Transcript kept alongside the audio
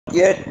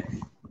yet.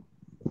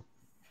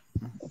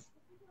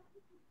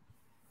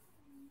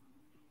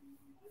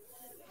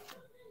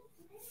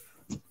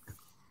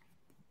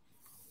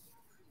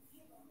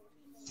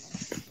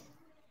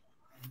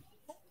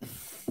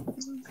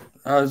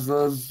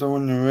 So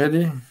when you're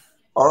ready.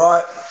 All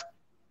right.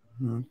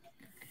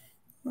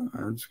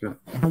 Let's go.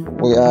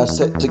 We are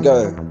set to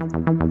go.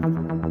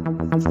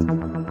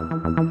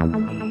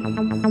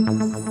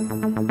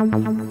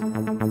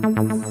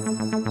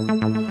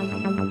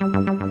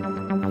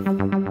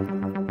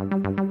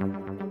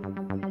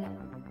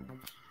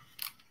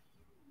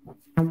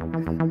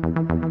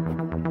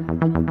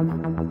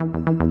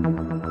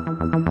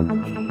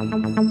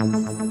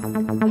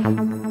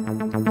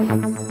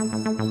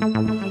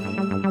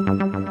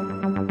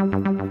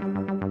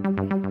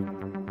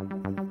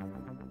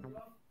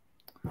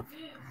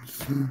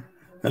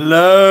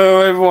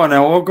 Hello, everyone,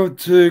 and welcome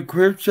to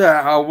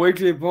CripChat, our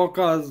weekly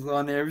podcast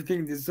on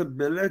everything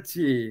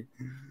disability.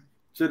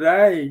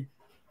 Today,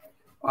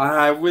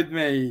 I have with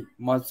me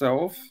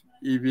myself,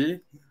 Ibby,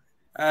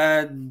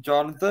 and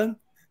Jonathan,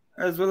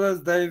 as well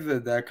as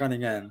David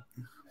Cunningham.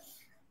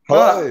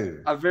 Hello.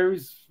 A very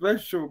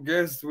special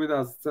guest with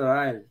us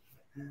today,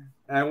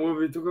 and we'll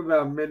be talking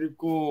about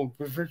medical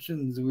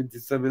professions with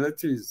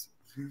disabilities.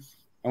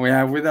 And we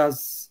have with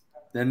us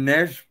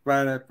Dinesh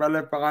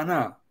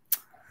Palipana.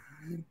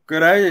 Good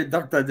day,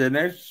 Dr.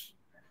 Dinesh.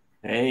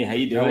 Hey, how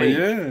you doing? How are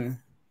you?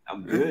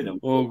 I'm good.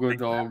 All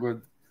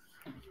good.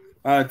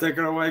 Take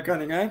it away,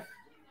 Cunningham.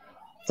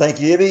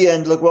 Thank you, Ibby,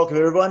 and look, welcome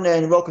everyone,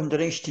 and welcome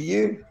Dinesh to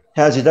you.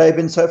 How's your day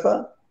been so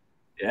far?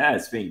 Yeah,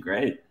 it's been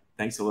great.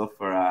 Thanks a lot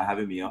for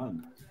having me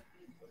on.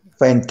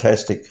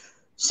 Fantastic.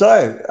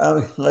 So,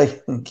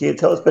 can you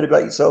tell us a bit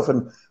about yourself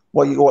and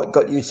what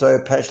got you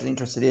so passionately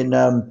interested in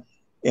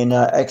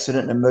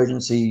accident and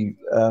emergency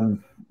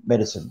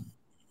medicine?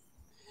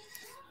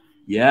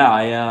 Yeah,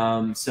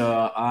 I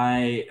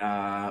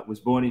was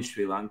born in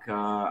Sri Lanka.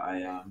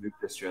 I moved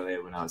to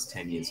Australia when I was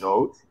 10 years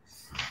old.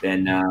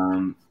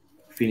 Then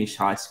finished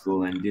high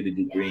school and did a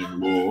degree in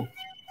law,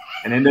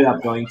 and ended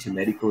up going to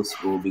medical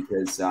school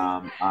because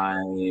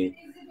I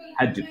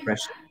had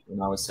depression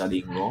when I was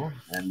studying law,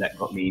 and that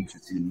got me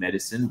interested in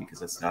medicine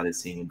because I started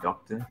seeing a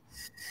doctor.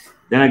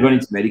 Then I got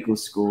into medical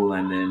school,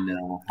 and then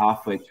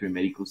halfway through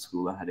medical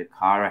school, I had a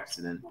car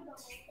accident,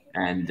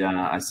 and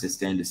I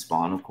sustained a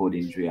spinal cord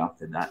injury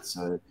after that.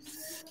 So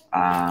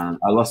I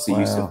lost the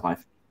use of my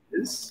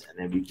fingers and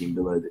everything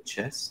below the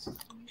chest.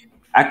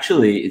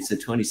 Actually, it's the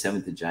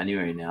 27th of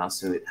January now,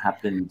 so it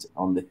happened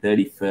on the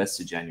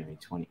 31st of January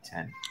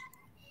 2010.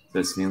 So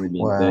it's nearly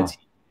been 30 years.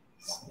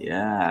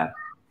 Yeah.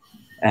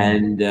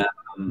 And,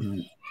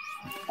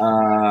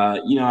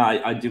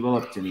 I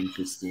developed an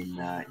interest in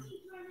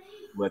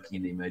working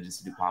in the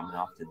emergency department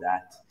after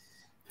that.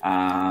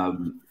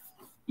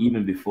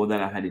 Even before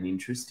that, I had an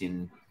interest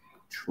in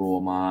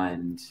trauma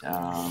and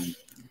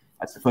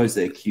I suppose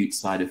the acute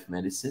side of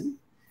medicine.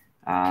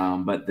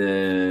 But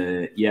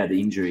the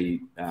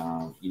injury,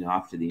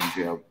 after the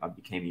injury, I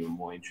became even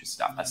more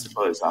interested, I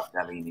suppose, after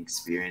having an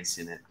experience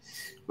in it.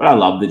 But I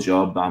love the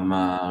job.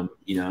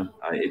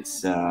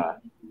 It's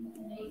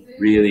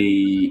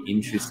really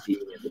interesting,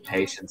 and the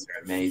patients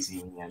are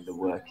amazing, and the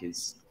work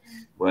is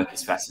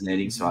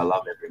fascinating. So I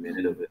love every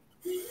minute of it.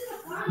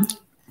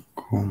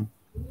 Cool.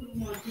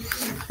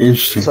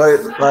 Interesting. Do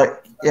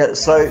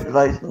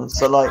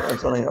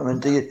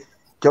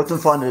you often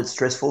find it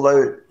stressful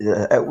though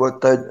at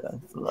work though,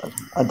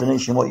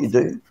 Dinesh, in what you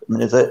do? I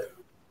mean, is that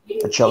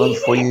a challenge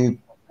for you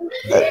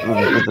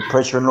with the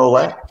pressure and all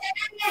that?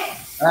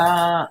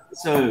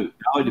 So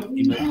our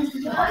department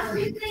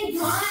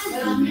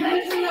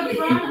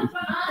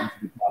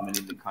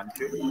in the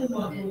country.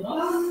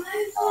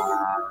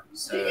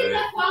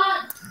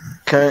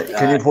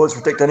 Can you pause for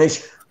a second, Dinesh?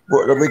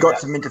 We got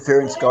some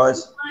interference,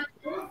 guys.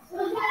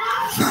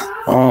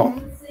 Oh,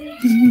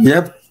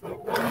 yep.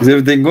 Is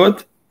everything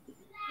good?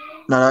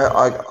 No,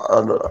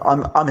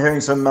 I'm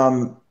hearing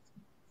some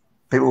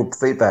people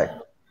feedback.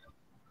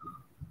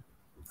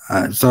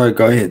 Sorry,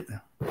 go ahead.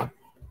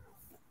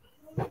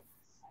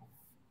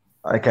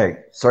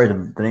 Okay, sorry,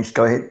 Dinesh,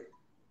 go ahead.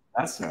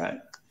 That's all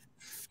right.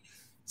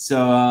 So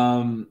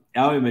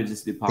our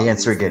emergency department. The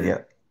answer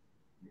again,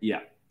 yeah.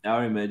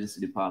 Our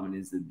emergency department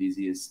is the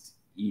busiest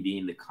ED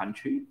in the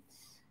country.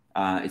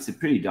 It's a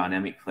pretty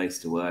dynamic place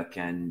to work,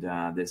 and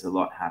there's a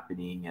lot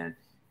happening.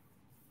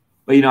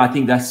 But I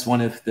think that's one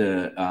of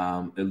the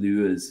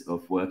allures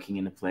of working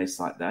in a place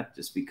like that,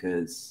 just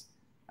because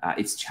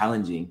it's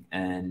challenging,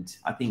 and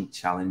I think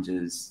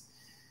challenges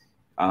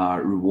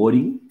are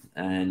rewarding,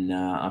 and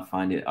I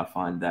find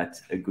that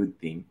a good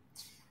thing.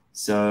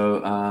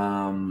 So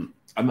I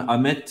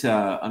met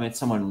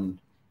someone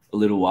a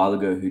little while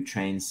ago who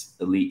trains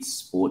elite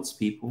sports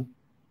people,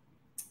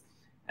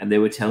 and they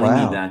were telling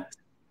me that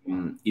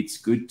it's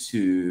good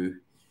to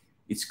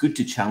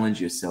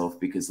challenge yourself,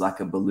 because like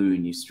a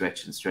balloon, you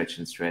stretch and stretch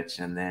and stretch,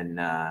 and then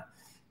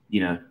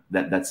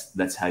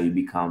that's how you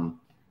become.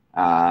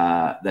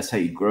 That's how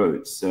you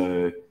grow.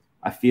 So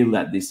I feel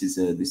that this is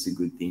a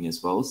good thing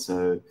as well.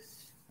 So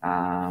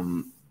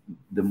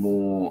the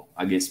more,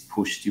 I guess,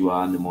 pushed you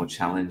are and the more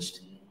challenged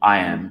I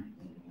am,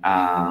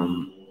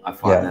 I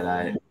find that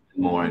I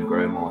more and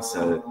grow more.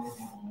 So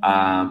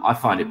I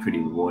find it pretty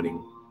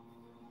rewarding.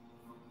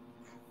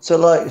 So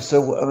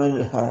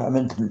I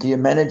mean, do you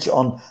manage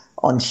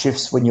on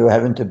shifts when you're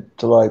having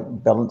to like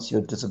balance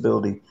your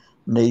disability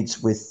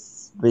needs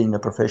with being a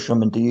professional?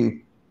 I mean, do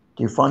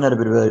you find that a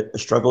bit of a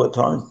struggle at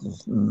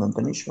times,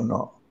 Dinesh, or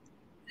not?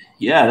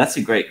 Yeah, that's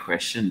a great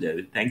question,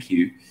 David. Thank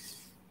you.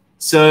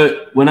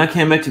 So when I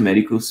came back to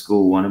medical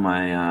school, one of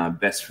my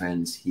best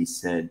friends, he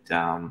said,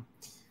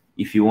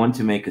 if you want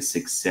to make a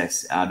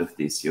success out of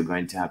this, you're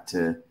going to have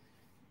to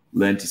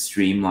learn to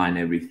streamline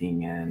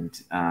everything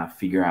and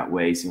figure out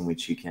ways in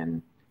which you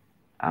can,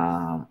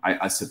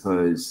 I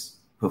suppose,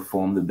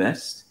 perform the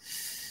best.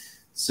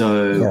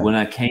 So when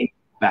I came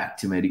back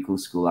to medical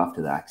school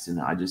after the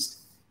accident, I just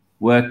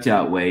worked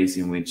out ways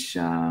in which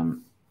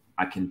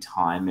I can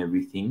time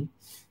everything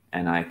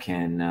and I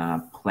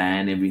can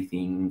plan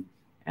everything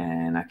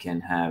and I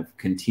can have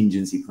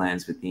contingency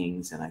plans for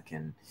things and I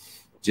can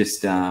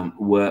just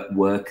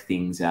work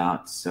things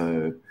out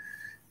so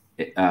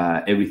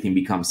everything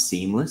becomes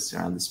seamless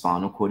around the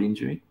spinal cord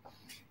injury.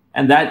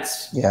 And that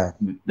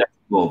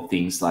involved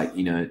things like,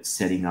 you know,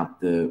 setting up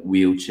the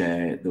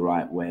wheelchair the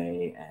right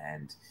way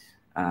and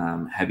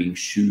having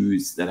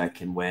shoes that I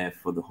can wear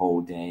for the whole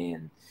day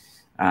and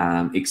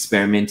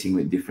experimenting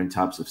with different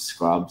types of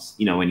scrubs,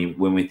 you know,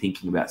 when we're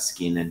thinking about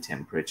skin and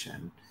temperature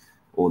and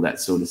all that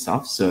sort of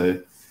stuff. So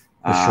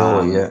for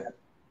sure,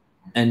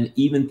 and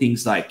even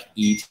things like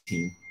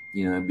eating,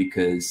 you know,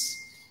 because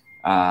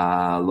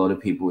a lot of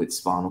people with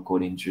spinal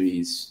cord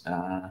injuries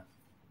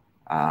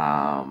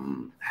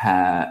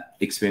have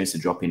experienced a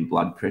drop in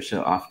blood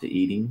pressure after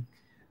eating,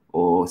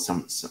 or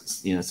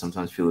you know,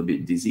 sometimes feel a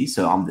bit dizzy.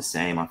 So I'm the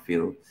same. I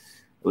feel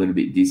a little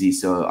bit dizzy.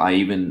 So I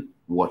even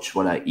watch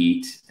what I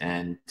eat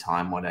and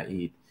time what I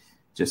eat,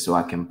 just so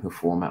I can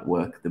perform at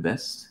work the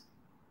best.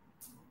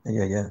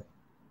 Yeah, of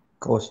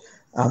course.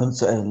 And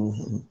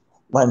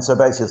so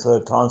basically, so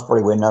at times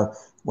probably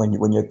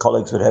when your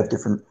colleagues would have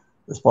different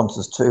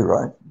responses too,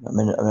 right? I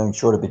mean, I'm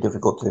sure it'd be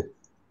difficult to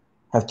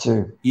have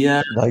to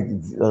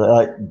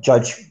like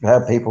judge how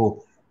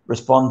people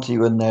respond to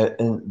you in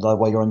the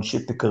way you're on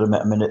shift, because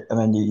I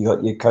mean you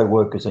got your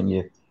co-workers and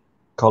your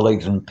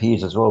colleagues and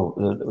peers as well.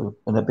 Wouldn't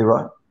that be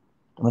right?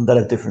 I mean, they'd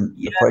have different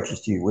approaches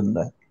to you, wouldn't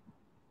they?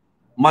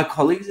 My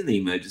colleagues in the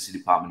emergency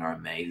department are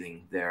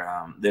amazing. They're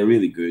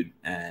really good,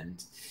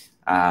 and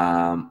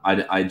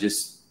I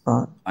just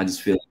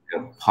feel like a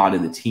part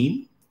of the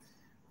team.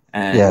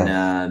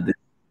 And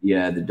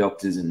the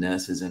doctors and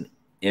nurses and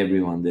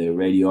everyone, the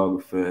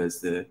radiographers,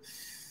 the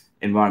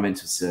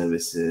environmental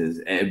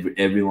services,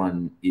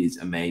 everyone is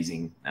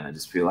amazing, and I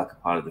just feel like a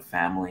part of the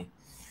family.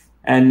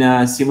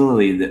 And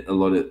similarly,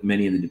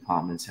 many of the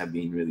departments have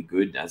been really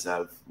good as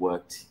I've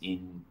worked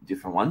in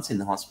different ones in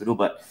the hospital,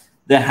 but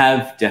there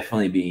have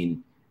definitely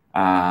been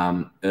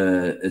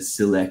a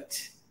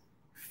select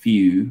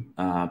few,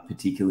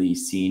 particularly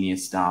senior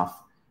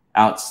staff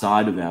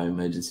outside of our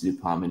emergency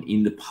department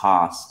in the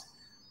past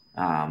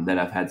that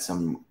I've had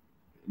some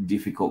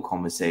difficult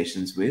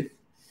conversations with.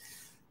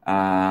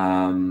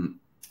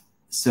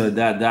 So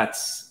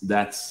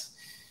that's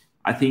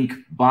I think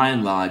by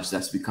and large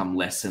that's become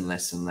less and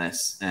less and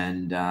less.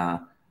 And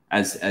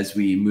as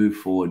we move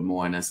forward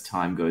more and as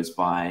time goes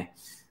by,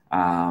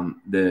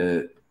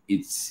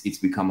 it's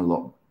become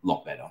a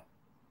lot better.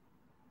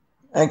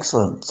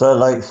 Excellent.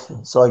 So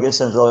I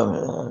guess I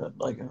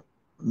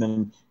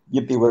mean,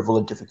 you'd be aware of all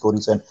the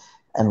difficulties and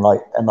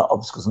the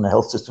obstacles in the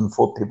health system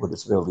for people with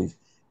disabilities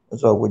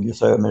as well, would you?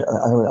 So I mean,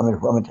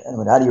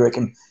 how do you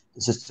reckon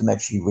the system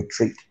actually would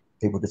treat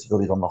people with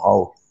disabilities on the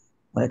whole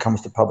when it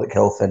comes to public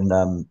health and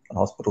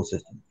hospital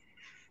system?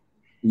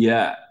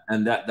 Yeah,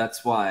 and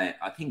that's why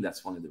I think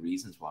that's one of the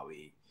reasons why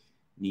we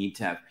need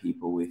to have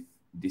people with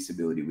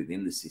disability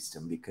within the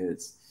system,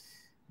 because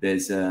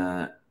there's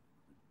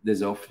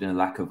often a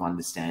lack of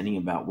understanding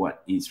about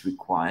what is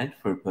required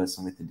for a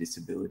person with a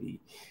disability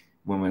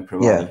when we're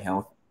providing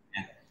health.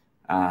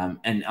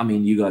 And I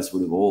mean, you guys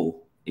would have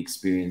all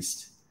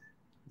experienced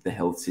the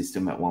health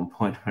system at one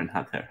point or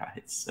another,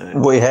 right? So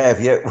we have,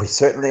 we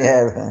certainly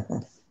have.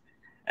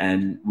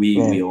 And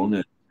we all know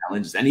the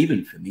challenges. And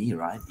even for me,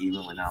 right?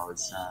 Even when I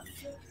was,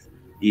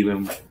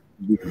 even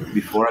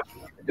before I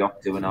became a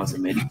doctor, when I was a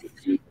medical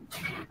student,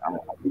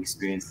 I've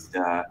experienced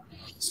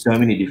so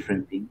many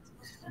different things.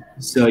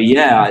 So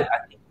I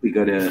think we've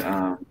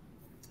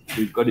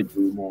got to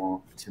do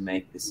more to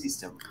make the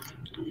system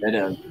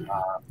better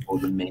for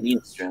the many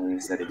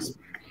Australians that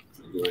experience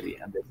disability,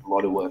 and there's a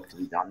lot of work to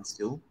be done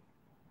still.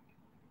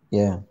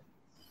 Ibby,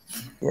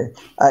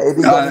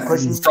 got any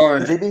questions?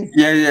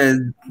 Yeah.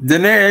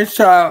 Dinesh,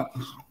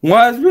 what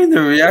has been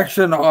the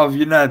reaction of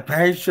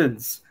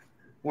patients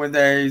when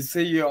they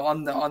see you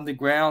on the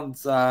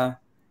grounds,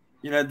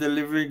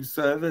 delivering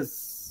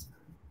service?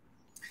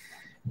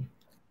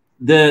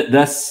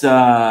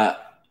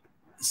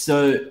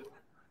 So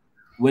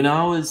when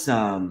I was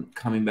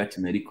coming back to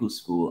medical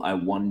school, I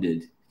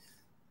wondered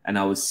and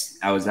I was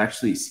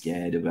actually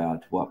scared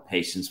about what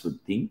patients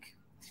would think.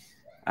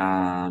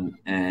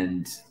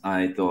 And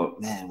I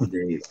thought, man, would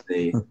they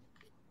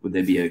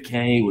be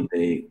okay? Would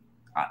they?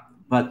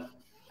 But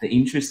the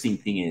interesting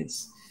thing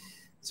is,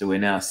 so we're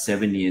now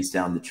 7 years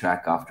down the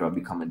track after I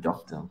become a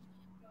doctor,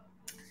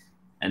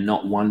 and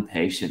not one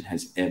patient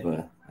has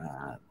ever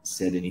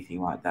said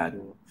anything like that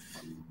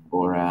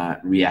or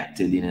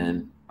reacted in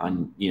an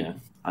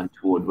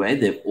untoward way.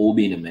 They've all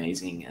been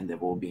amazing, and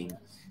they've all been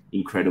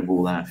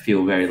incredible, and I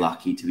feel very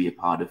lucky to be a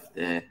part of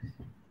their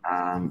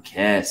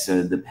care.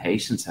 So the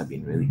patients have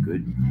been really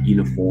good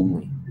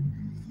uniformly.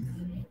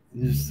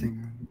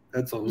 Interesting.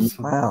 That's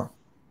awesome. Wow.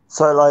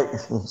 So I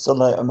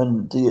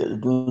mean, do you?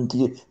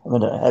 I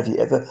mean, have you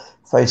ever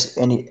faced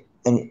any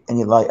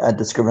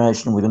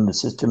discrimination within the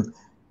system,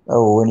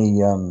 or any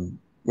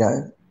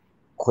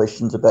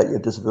questions about your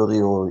disability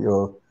or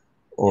your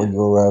or Yeah.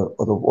 your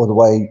or the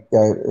way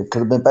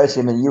because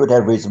basically, I mean, you would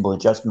have reasonable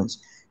adjustments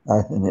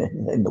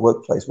in the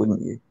workplace,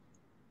 wouldn't you,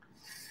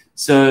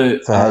 So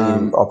for how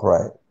you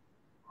operate?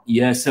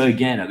 yeah. So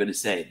again, I've got to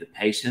say, the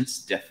patients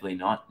definitely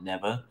not,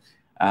 never.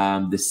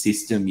 The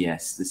system,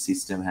 yes, the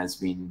system has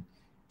been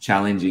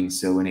challenging.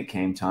 So when it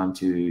came time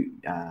to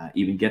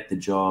even get the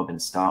job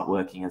and start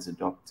working as a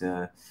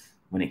doctor,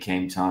 when it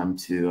came time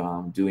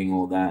to doing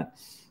all that,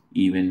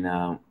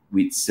 even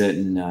with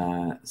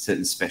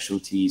certain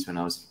specialties, when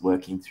I was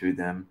working through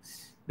them,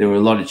 there were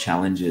a lot of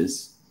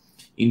challenges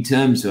in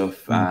terms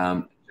of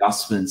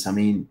adjustments. I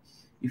mean,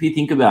 if you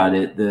think about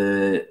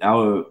it,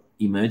 our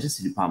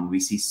emergency department, we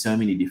see so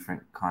many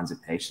different kinds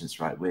of patients,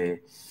 right? We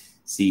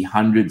see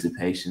hundreds of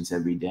patients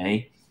every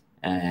day,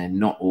 and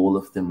not all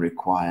of them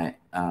require,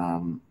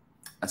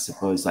 I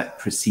suppose, like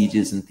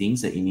procedures and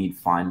things that you need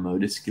fine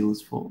motor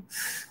skills for.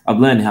 I've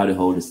learned how to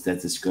hold a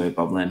stethoscope.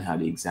 I've learned how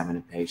to examine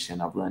a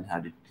patient. I've learned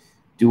how to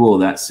do all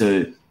that.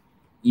 So,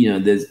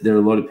 there are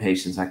a lot of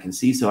patients I can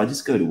see. So I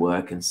just go to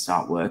work and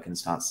start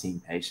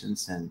seeing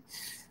patients. And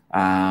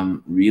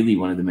really,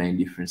 one of the main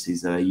differences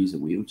is that I use a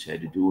wheelchair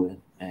to do it.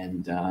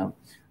 And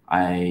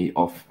I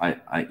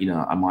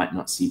might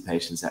not see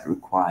patients that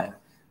require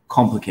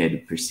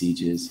complicated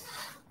procedures,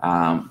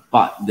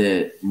 but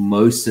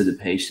most of the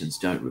patients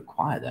don't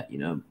require that.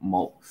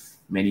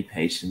 Many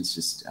patients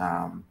just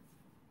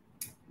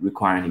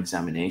require an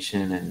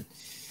examination, and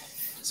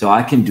so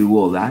I can do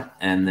all that.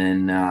 And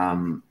then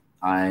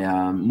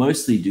I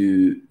mostly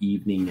do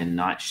evening and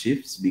night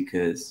shifts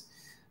because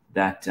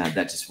that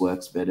just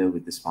works better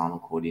with the spinal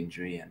cord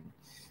injury and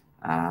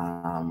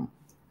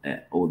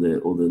all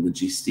the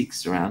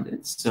logistics around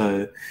it.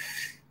 So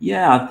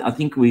yeah, I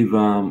think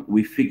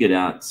we've figured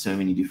out so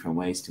many different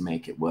ways to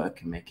make it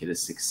work and make it a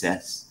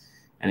success,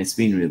 and it's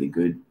been really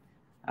good.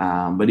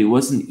 But it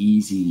wasn't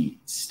easy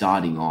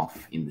starting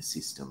off in the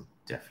system,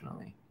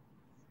 definitely.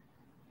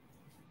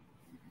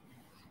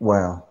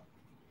 Wow.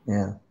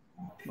 Yeah.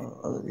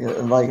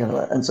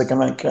 And so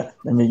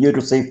and you'd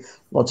receive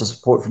lots of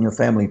support from your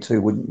family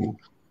too, wouldn't you?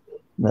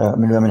 I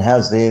mean,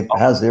 how's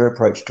their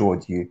approach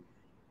towards you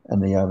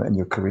and and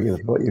your career,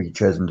 what you've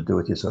chosen to do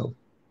with yourself?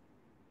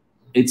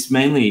 It's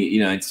mainly,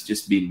 it's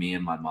just been me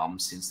and my mum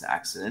since the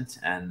accident,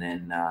 and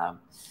then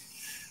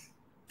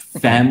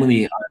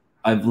family.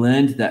 I've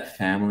learned that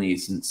family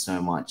isn't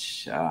so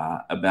much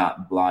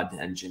about blood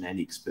and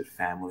genetics, but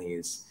family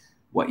is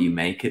what you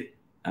make it.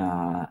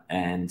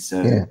 And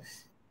so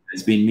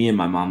it's been me and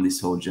my mum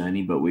this whole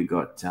journey, but we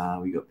got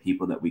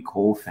people that we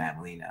call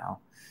family now.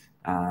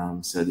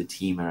 So the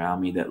team around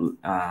me that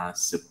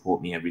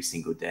support me every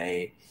single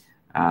day,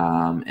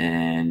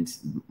 and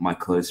my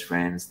close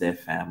friends, their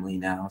family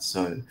now.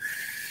 So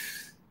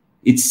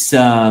it's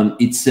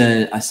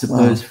I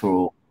suppose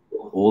for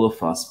all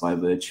of us, by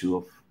virtue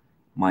of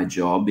my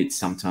job, it's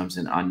sometimes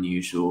an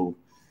unusual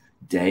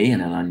day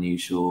and an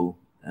unusual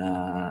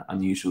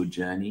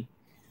journey.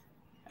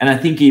 And I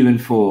think even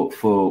for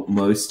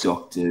most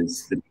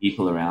doctors, the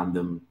people around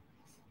them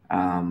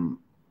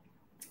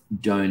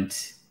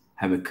don't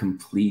have a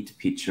complete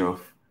picture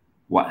of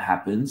what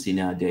happens in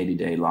our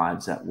day-to-day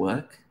lives at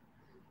work.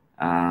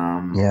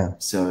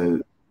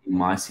 So in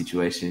my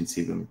situation, it's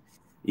even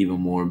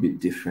more a bit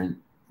different.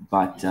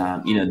 But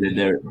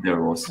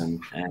they're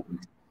awesome, and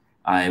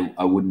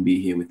I wouldn't be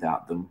here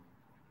without them.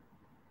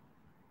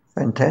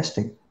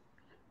 Fantastic.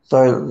 So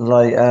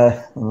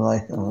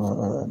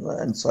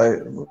and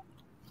so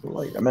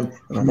I mean,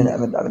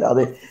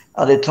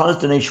 are there times,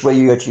 Dinesh, where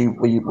you actually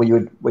wish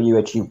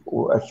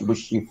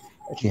you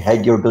actually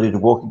had your ability to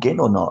walk again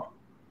or not?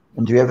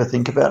 And do you ever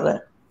think about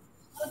that?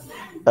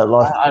 About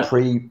life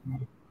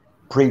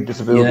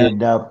pre-disability and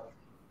now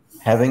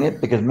having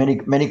it? Because many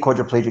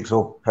quadriplegics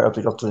or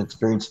paraplegics often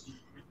experience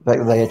the fact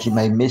that they actually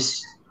may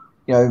miss,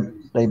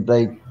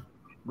 they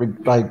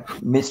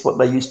miss what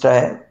they used to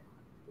have.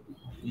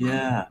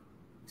 Yeah.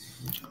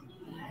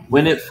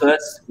 When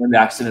the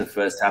accident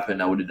first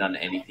happened, I would have done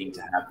anything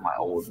to have my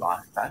old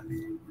life back,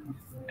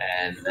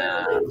 and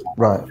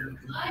right.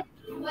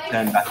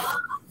 turn back.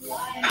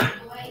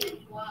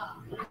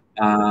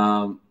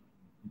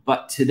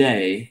 But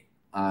today,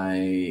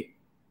 I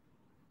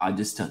I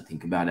just don't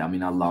think about it. I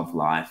mean, I love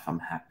life. I'm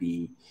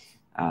happy.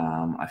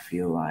 I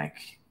feel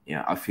like,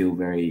 I feel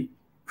very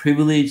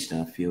privileged,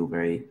 and I feel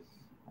very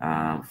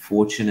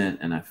fortunate,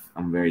 and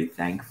I'm very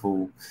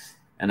thankful.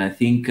 And I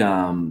think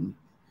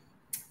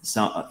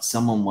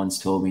someone once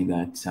told me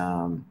that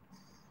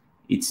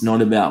it's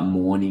not about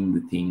mourning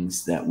the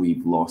things that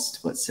we've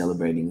lost, but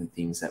celebrating the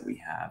things that we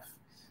have.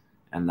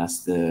 And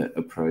that's the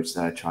approach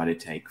that I try to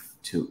take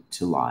to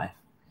life.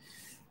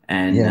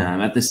 And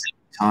at the same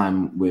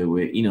time,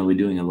 we're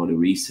doing a lot of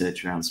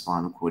research around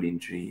spinal cord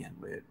injury, and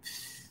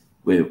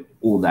where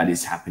all that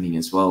is happening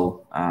as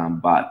well. I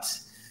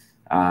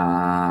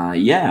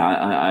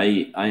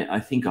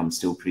think I'm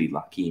still pretty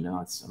lucky.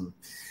 I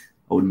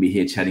wouldn't be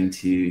here chatting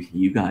to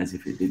you guys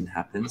if it didn't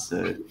happen.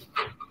 So,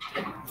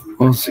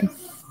 awesome.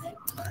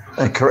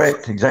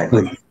 Correct,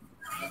 exactly.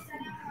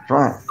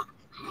 Right.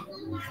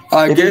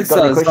 I guess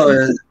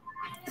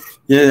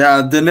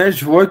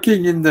Dinesh,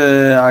 working in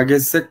the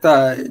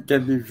sector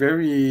can be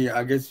very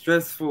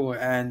stressful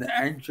and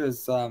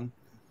anxious.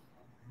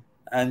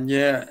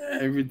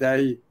 Every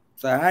day.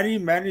 So how do you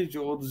manage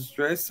all the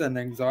stress and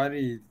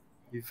anxiety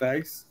you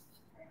face?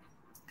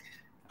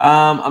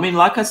 I mean,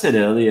 like I said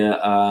earlier,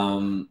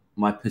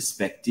 my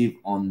perspective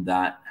on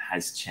that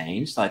has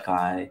changed. Like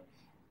I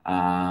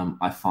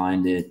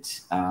find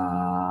it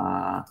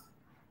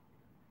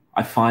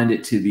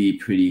to be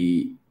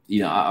pretty,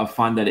 I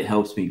find that it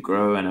helps me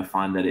grow, and I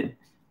find that it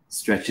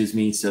stretches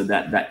me. So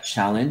that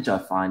challenge I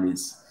find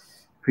is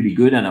pretty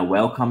good, and I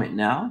welcome it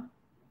now.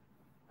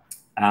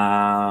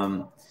 I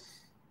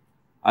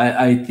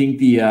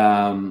think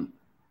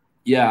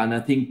and I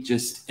think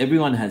just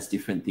everyone has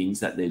different things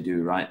that they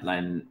do, right?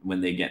 Like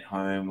when they get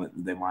home,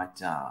 they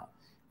might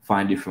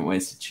find different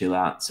ways to chill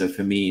out. So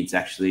for me, it's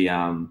actually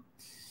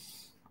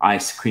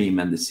ice cream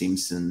and The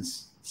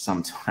Simpsons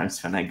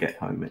sometimes when I get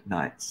home at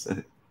night.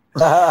 So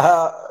that's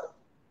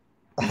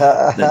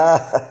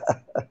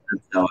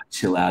how I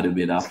chill out a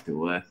bit after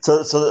work.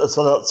 So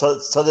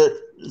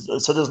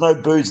there's no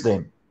booze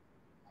then?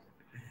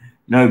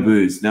 No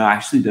booze. No, I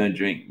actually don't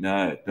drink.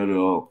 No, not at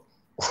all.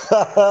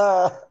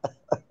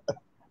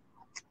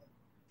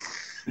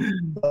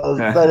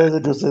 That is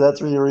interesting.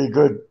 That's really, really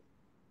good.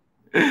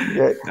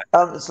 Yeah.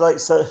 It's like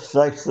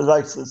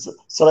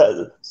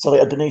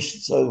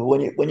Dinesh. So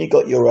when you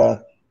got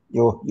your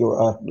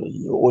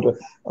Order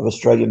of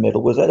Australia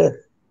medal, was that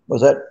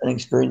an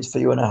experience for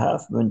you and a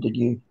half? I mean, did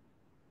you?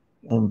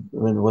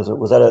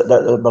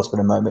 That must have been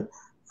a moment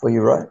for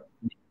you, right?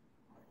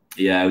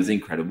 Yeah, it was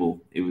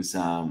incredible. It was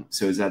so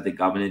it was at the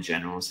Governor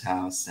General's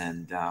house,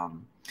 and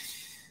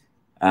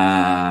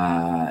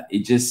it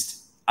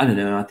just, I don't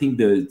know. I think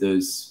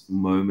those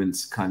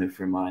moments kind of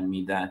remind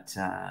me that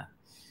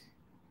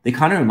they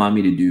kind of remind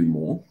me to do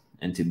more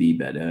and to be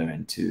better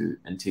and to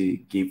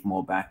give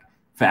more back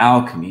for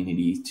our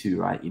community too,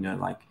 right?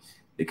 Like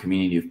the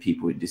community of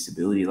people with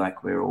disability.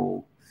 Like we're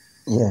all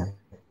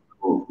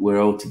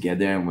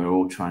together, and we're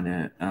all trying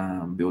to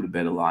build a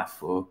better life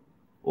for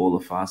all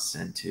of us,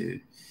 and to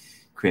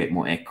create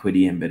more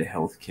equity and better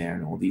healthcare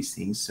and all these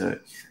things. So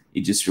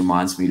it just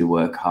reminds me to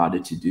work harder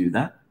to do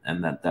that,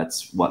 and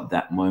that's what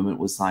that moment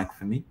was like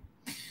for me.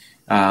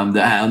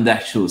 The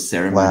actual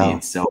ceremony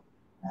itself,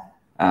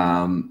 it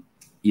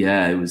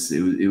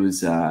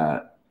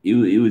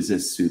was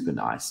just super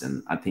nice,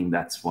 and I think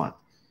that's what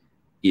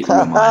it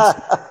reminds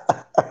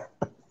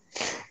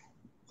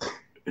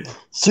me.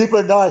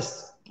 Super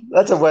nice.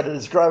 That's a way to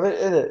describe it,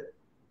 isn't it?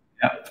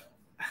 Yep.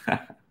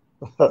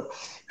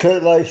 I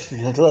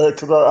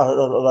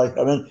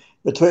mean,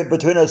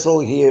 between us all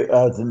here,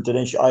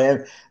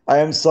 Dinesh, I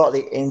am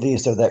slightly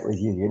envious of that with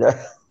you.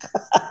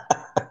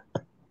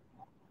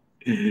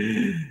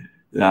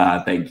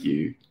 Thank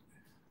you.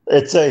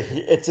 It's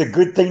a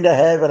good thing to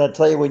have, and I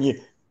tell you,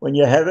 when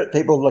you have it,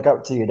 people look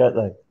up to you, don't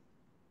they?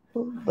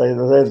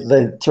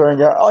 They're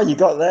throwing out, oh, you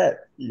got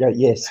that. You go,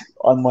 yes,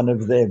 I'm one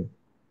of them.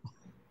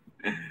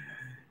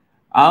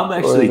 I'm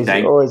actually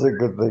thankful. Always a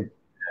good thing.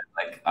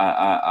 Like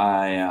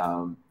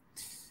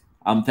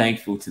I'm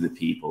thankful to the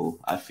people.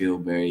 I feel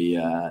very,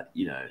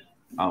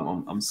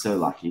 I'm so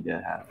lucky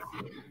to have.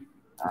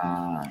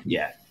 I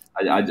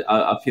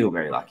feel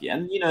very lucky.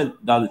 And the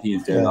other thing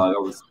is,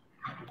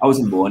 I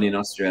wasn't born in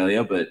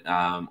Australia, but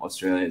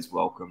Australia has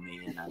welcomed me,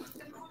 and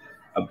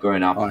I've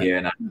grown up here,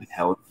 and I have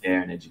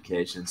healthcare and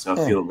education. So I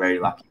feel very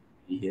lucky to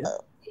be here.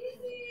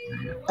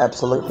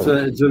 Absolutely. So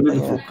it's a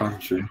beautiful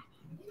country.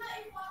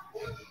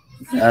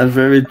 That's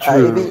very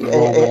true.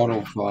 Role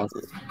model for us.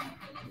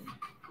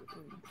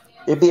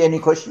 Ibby, any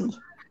questions?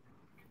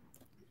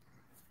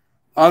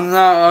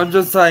 I'm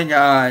just saying,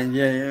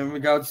 in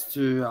regards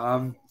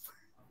to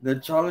the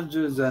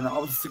challenges and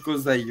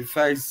obstacles that you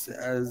face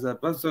as a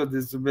person with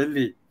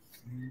disability,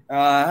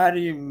 how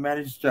do you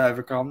manage to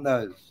overcome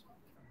those?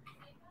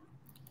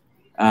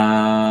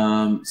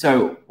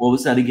 So what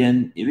was that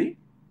again, Ibby?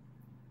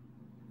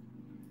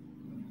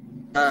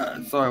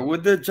 Sorry,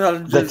 with the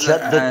challenges the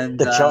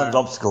challenge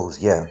obstacles,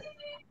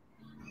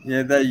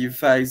 that you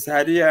face,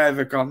 how do you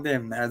overcome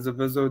them as a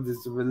person with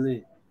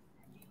disability?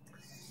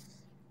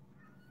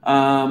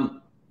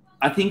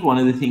 I think one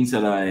of the things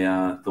that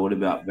I thought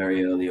about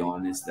very early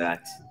on is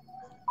that,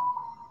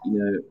 you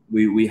know,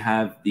 we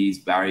have these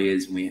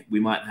barriers. We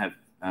might have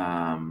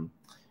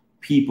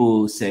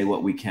people say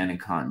what we can and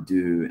can't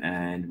do,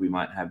 and we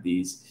might have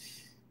these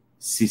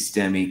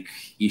systemic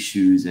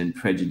issues and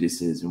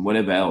prejudices and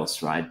whatever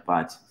else, right?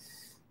 But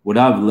what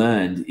I've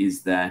learned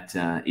is that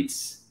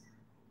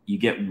you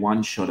get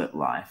one shot at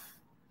life,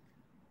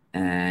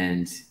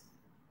 and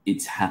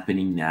it's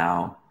happening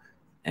now,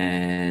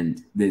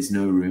 and there's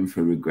no room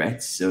for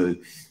regrets. So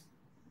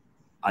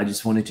I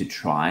just wanted to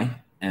try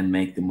and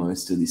make the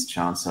most of this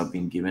chance I've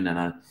been given,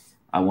 and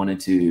I wanted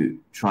to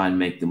try and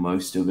make the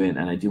most of it,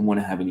 and I didn't want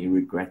to have any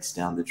regrets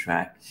down the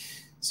track.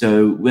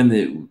 So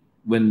when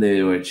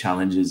there were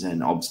challenges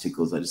and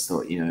obstacles, I just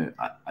thought, you know,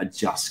 I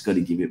just got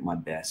to give it my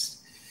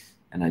best,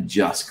 and I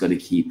just got to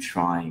keep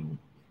trying,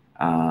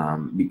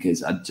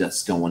 because I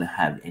just don't want to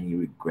have any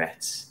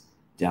regrets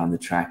down the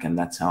track. And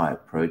that's how I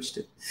approached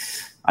it.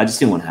 I just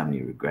didn't want to have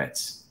any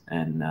regrets,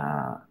 and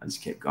I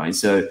just kept going.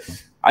 So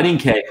I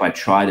didn't care if I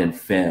tried and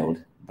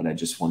failed, but I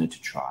just wanted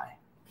to try.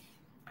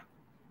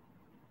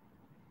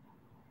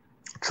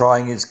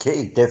 Trying is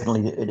key.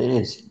 Definitely, it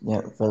is. Yeah,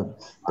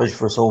 especially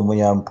for us all, when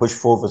we push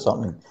forward for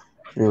something.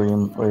 Really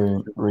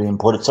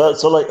important. So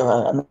like,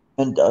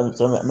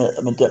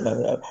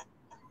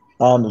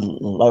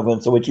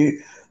 so would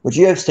you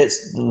have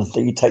steps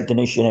that you take,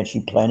 Dinesh, in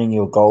actually planning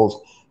your goals,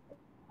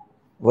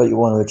 what you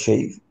want to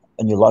achieve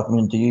in your life? I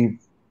mean, do you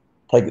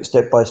take it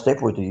step by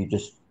step, or do you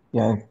just,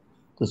 you know,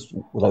 just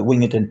like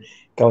wing it and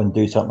go and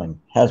do something?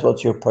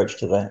 What's your approach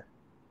to that?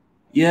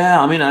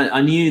 Yeah, I mean, I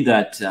knew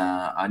that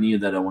I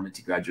wanted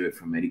to graduate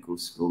from medical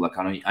school. Like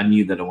I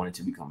knew that I wanted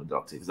to become a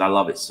doctor because I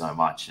love it so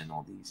much and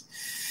all these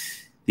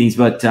things.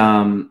 But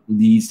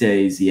these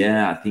days,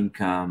 yeah, I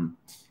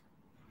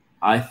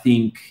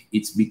think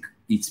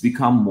it's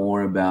become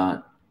more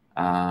about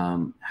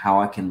how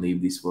I can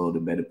leave this world a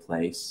better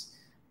place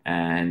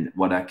and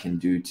what I can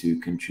do to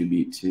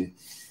contribute to,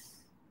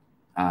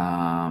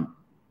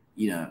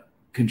 you know,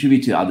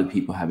 contribute to other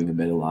people having a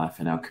better life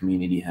and our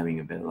community having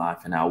a better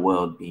life and our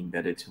world being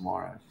better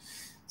tomorrow.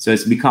 So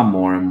it's become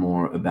more and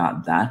more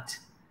about that,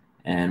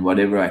 and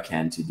whatever I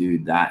can to do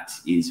that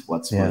is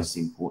what's most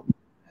important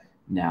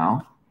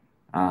now.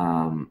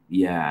 I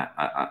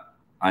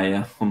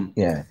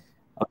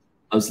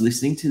was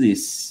listening to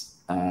this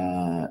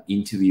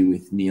interview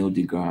with Neil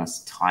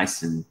deGrasse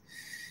Tyson,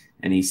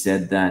 and he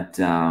said that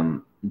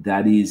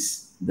that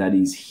is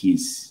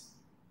his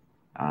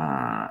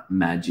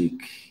magic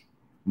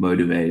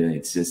motivator.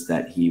 It's just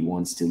that he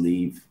wants to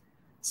leave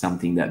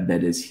something that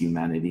betters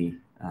humanity.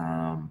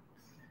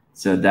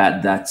 So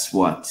that's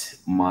what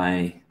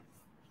my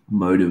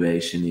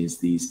motivation is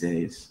these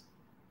days.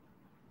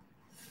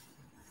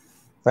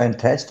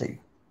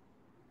 Fantastic.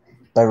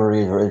 That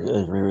really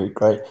is really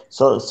great.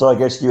 So I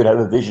guess you would have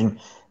a vision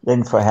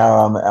then for how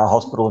our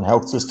hospital and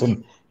health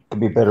system can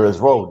be better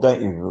as well,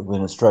 don't you?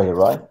 In Australia,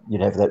 right?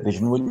 You'd have that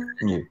vision, wouldn't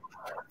you?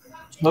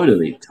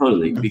 Totally.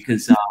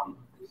 Because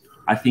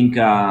I think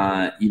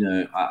I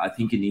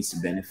think it needs to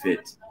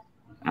benefit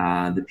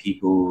the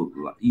people.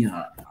 You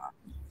know,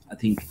 I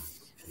think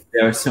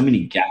there are so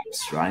many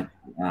gaps, right?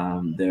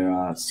 There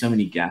are so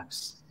many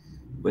gaps,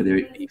 whether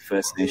it be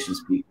First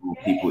Nations people,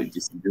 people with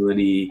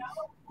disability,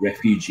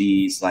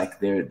 refugees. Like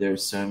there are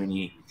so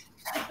many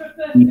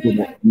people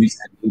that use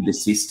the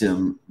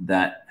system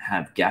that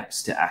have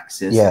gaps to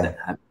access, that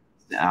have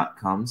the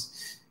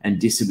outcomes, and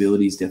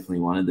disability is definitely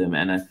one of them.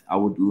 And I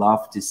would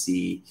love to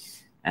see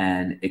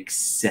an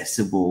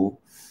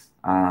accessible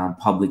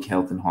public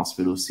health and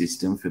hospital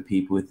system for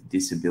people with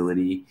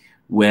disability,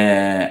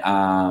 where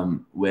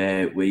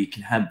you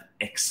can have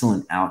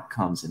excellent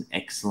outcomes and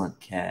excellent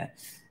care,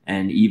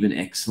 and even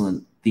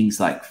excellent things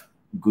like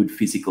good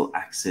physical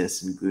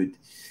access and good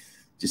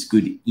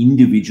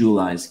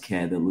individualized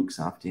care that looks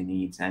after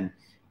needs, and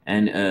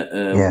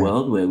a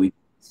world where we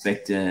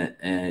expect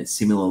a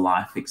similar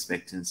life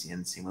expectancy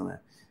and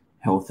similar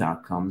health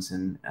outcomes,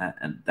 and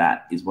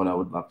that is what I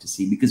would love to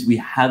see, because we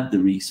have the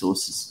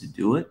resources to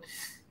do it.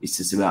 It's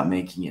just about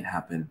making it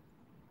happen.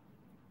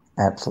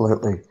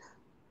 Absolutely,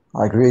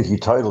 I agree with you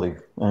totally,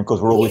 and of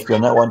course we're all with you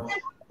on that one.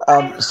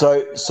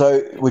 So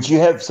would you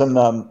have some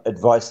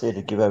advice there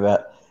to give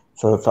about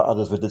for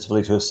others with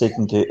disabilities who are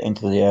seeking to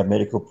enter the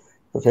medical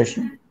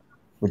profession?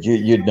 Would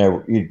you'd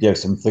have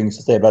some things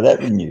to say about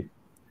that, wouldn't you?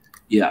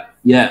 Yeah.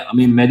 I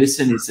mean,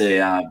 medicine is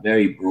a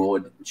very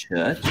broad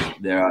church.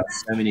 There are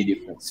so many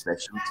different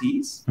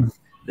specialties.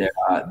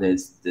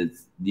 There's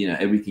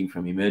everything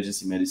from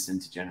emergency medicine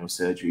to general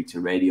surgery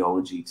to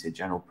radiology to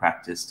general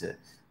practice to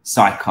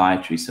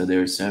psychiatry. So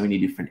there are so many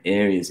different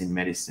areas in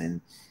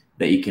medicine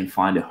that you can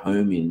find a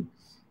home in.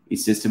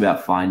 It's just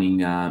about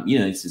finding,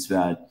 it's just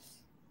about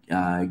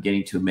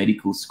getting to a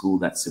medical school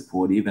that's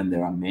supportive, and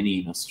there are many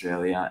in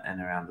Australia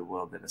and around the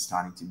world that are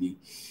starting to be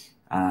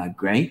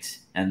great,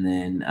 and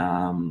then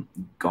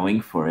going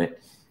for it.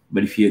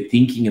 But if you're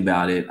thinking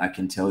about it, I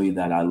can tell you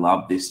that I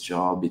love this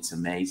job. It's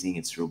amazing.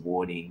 It's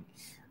rewarding,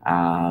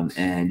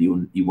 and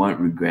you won't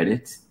regret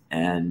it.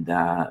 And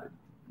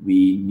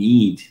we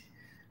need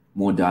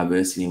more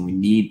diversity, and we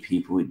need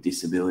people with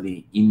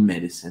disability in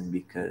medicine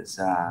because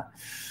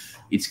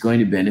it's going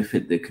to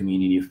benefit the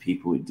community of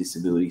people with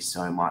disabilities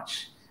so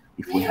much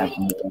if we have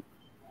more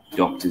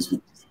doctors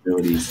with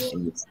disabilities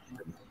in the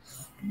system.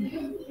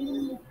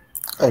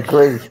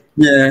 Agreed.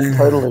 Yeah.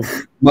 Totally.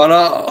 But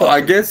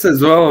I guess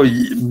as well,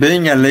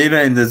 being a leader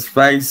in the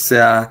space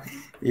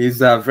is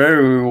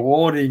very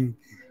rewarding,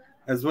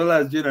 as well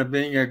as, you know,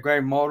 being a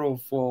great model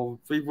for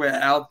people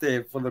out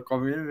there for the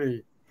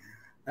community.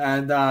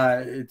 And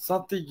it's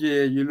something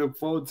you look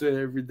forward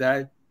to every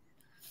day.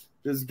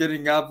 Just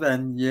getting up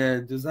and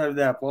just have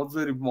that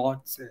positive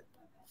mindset.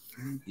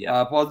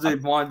 Yeah, Positive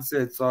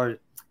mindset. Sorry,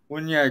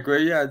 wouldn't you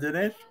agree,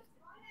 Dinesh?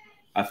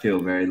 I feel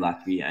very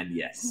lucky, and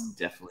yes,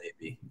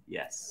 definitely,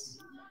 yes.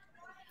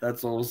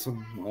 That's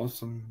awesome.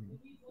 Awesome.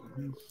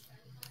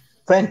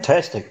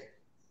 Fantastic.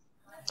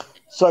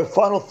 So,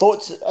 final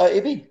thoughts,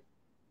 Ibby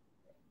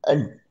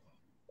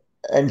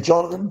and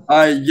Jonathan?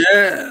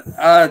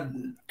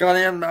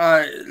 Ghanaian,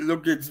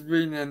 look, it's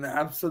been an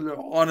absolute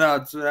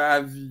honor to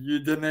have you,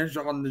 Dinesh,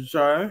 on the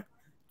show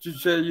to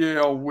share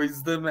your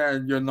wisdom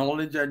and your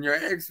knowledge and your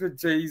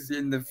expertise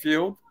in the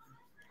field.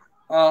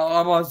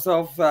 I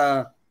myself,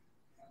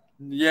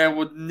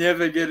 would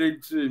never get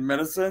into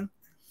medicine.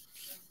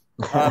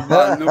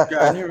 But look,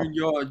 hearing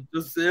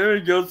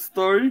your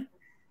story,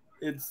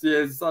 it's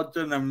such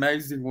an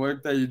amazing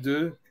work that you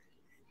do,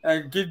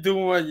 and keep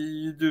doing what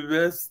you do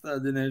best,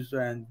 Dinesh,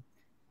 and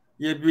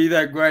be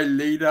that great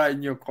leader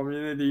in your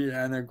community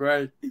and a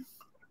great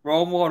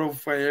role model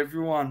for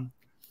everyone.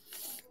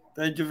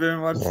 Thank you very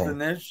much,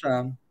 Dinesh.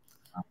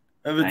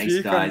 Over Thanks, to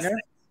you, guys. Kanye.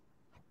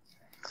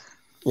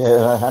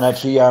 Yeah, and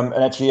actually,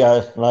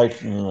 like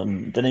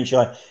Dinesh,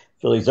 I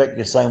feel exactly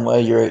the same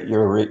way.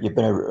 You've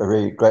been a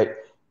really great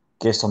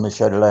guest on the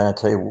show today, and I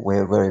tell you,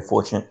 we're very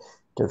fortunate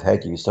to have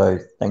had you. So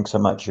thanks so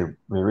much. You're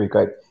really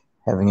great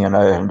having you.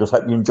 And just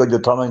hope you enjoyed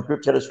your time on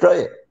CripChat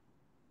Australia.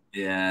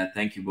 Yeah,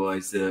 thank you,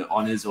 boys. The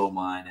honor's all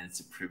mine, and it's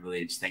a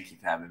privilege. Thank you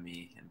for having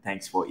me, and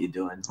thanks for what you're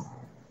doing.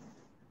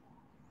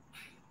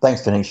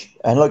 Thanks, Dinesh.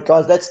 And look,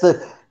 guys, that's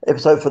the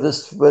episode for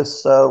this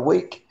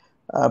week.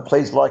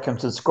 Please like and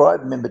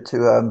subscribe. Remember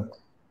to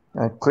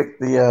click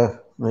the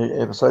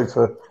episode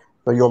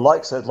for your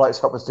likes. Those likes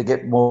help us to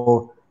get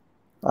more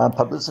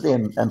publicity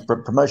and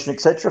promotion,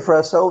 etc., for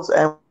ourselves.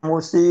 And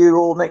we'll see you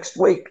all next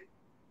week.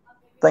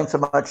 Thanks so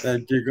much.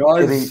 Thank you,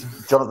 guys.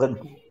 Ibby,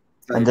 Jonathan,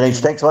 and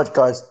Dinesh. Thanks so much,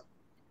 guys.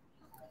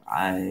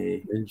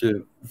 Bye. Thank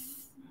you.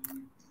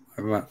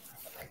 Bye-bye.